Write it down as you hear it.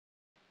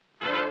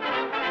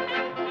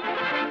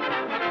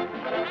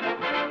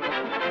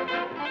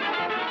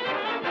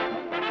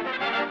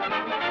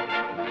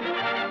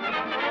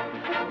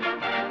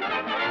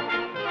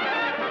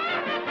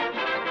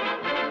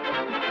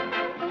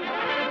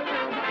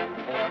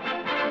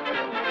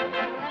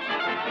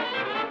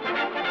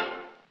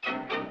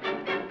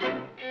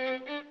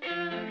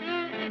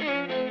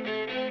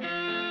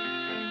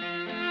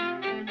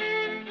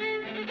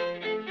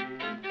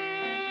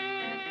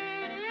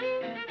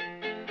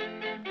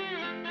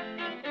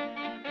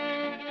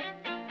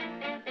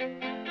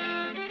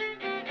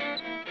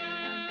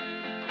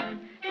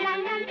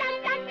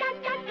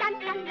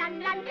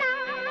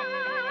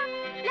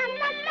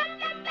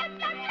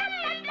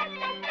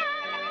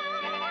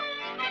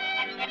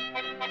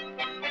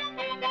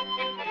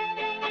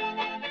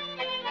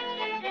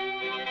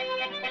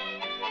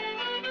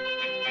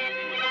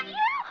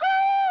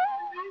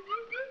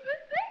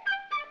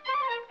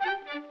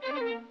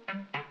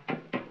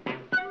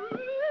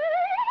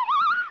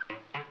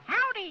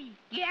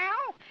Yeah?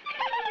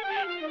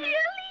 Really?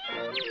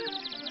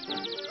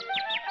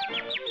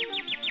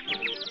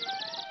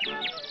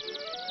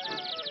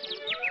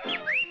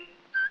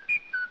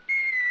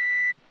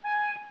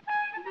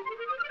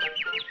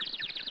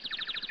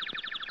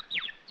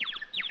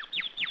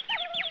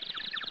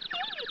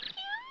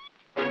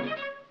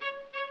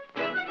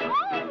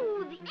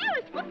 Oh, the air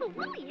is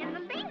woofa-woolly and the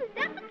lane is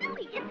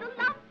daffodilly. It's a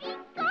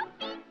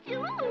lovey-dovey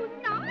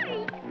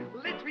tonight.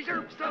 Let's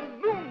reserve some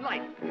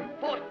moonlight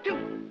for two.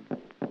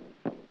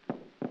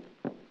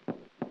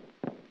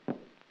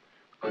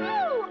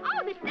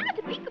 Oh, there's not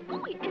a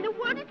peekaboo and the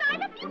word is I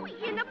love you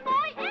in a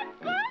boy and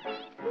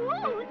girlie's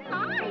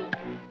moonlight.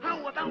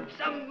 How about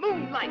some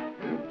moonlight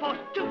for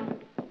two?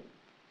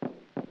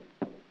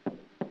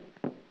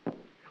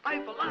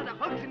 I've a lot of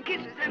hugs and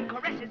kisses and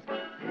caresses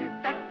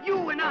that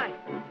you and I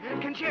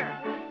can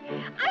share.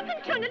 I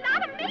can turn a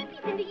lot of maybes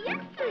into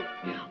yeses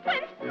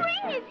when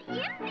spring is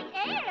in the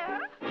air.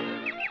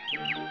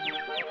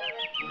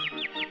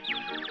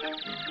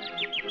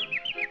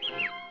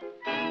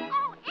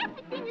 Oh,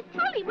 everything is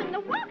truly when the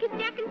work is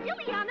Jack and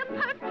Jilly on a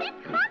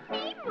perfect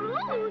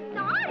honeymoon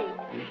night.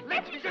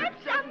 Let's reserve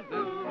some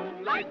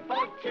moonlight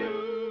for two.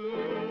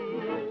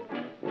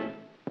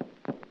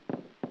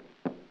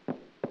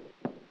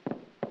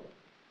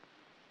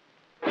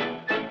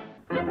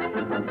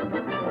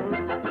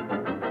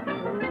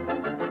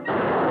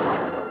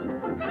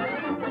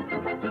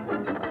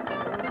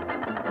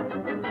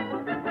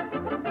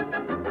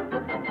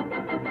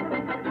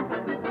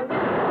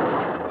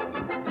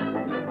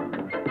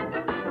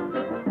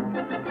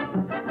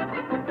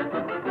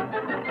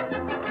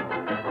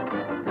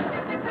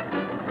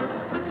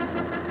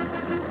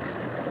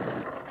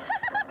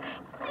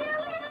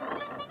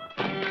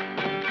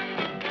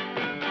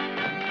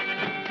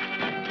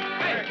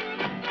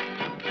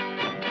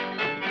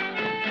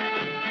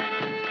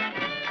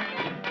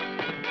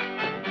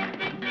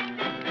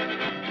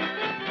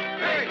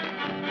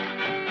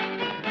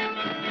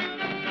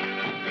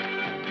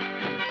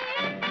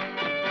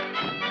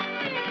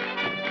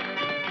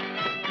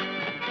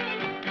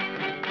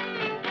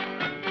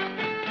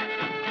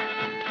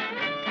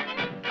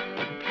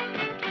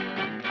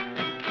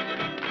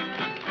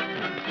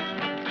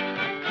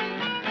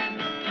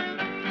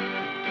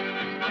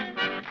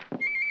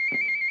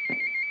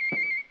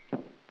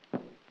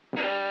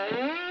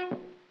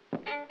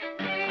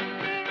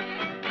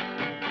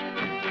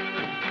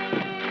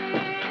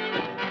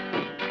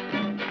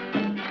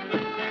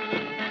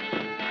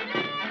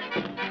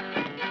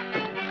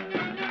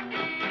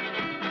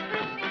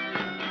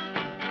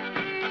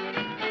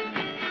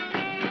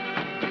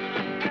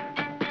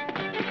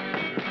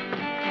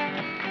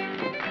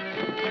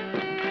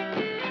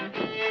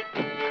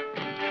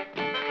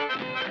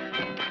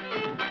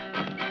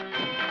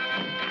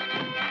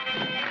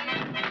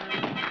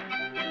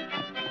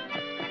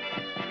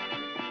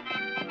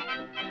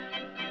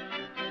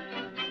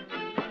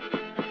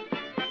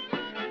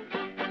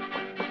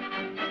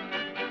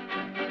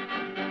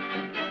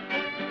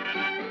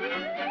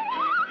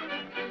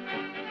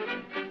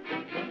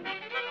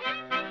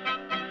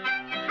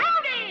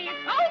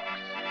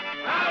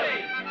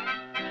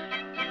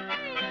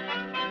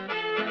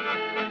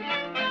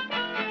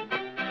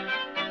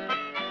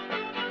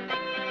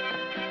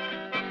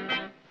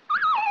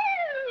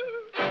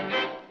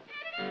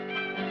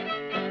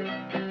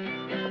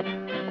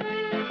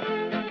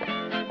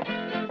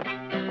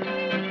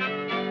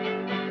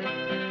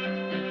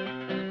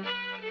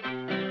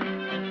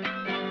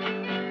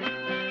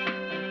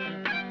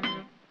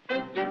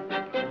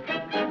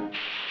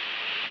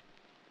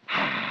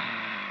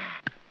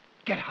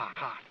 Get hot,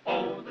 hot.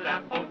 Oh, the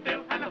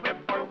daffodil and the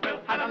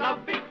whippoorwill had a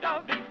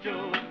lovey-dovey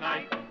June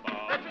night.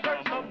 Let's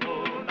reserve some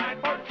moonlight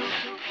for two.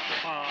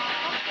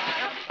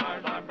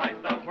 Stars are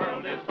bright, the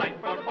world is light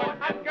for the boy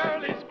and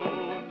girlie's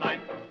moonlight.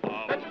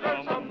 Let's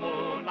reserve some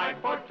moonlight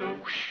for two.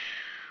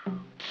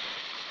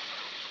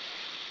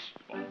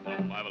 I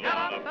have a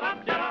lot of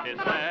fun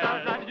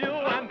that you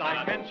and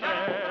I can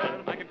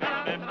share. I can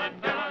tell them in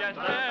yes,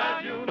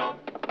 as you know.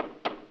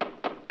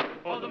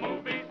 For the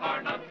movies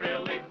are not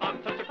really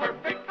on such a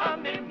perfect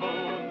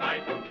honeymoon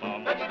night.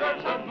 Let's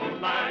reserve some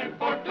moonlight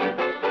for two.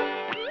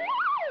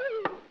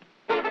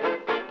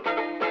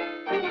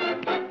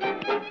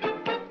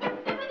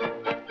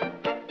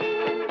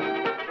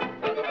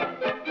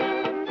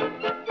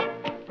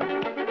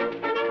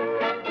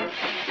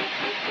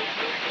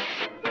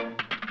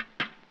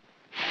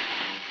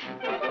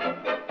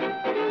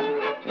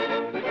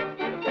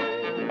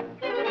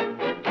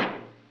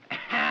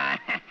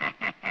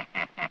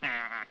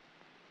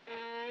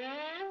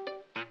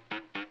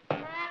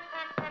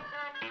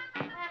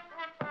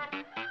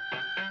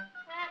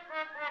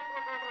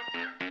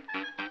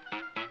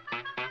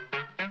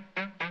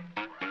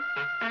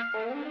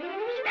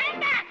 Stand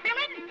back,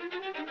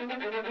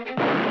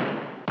 villain!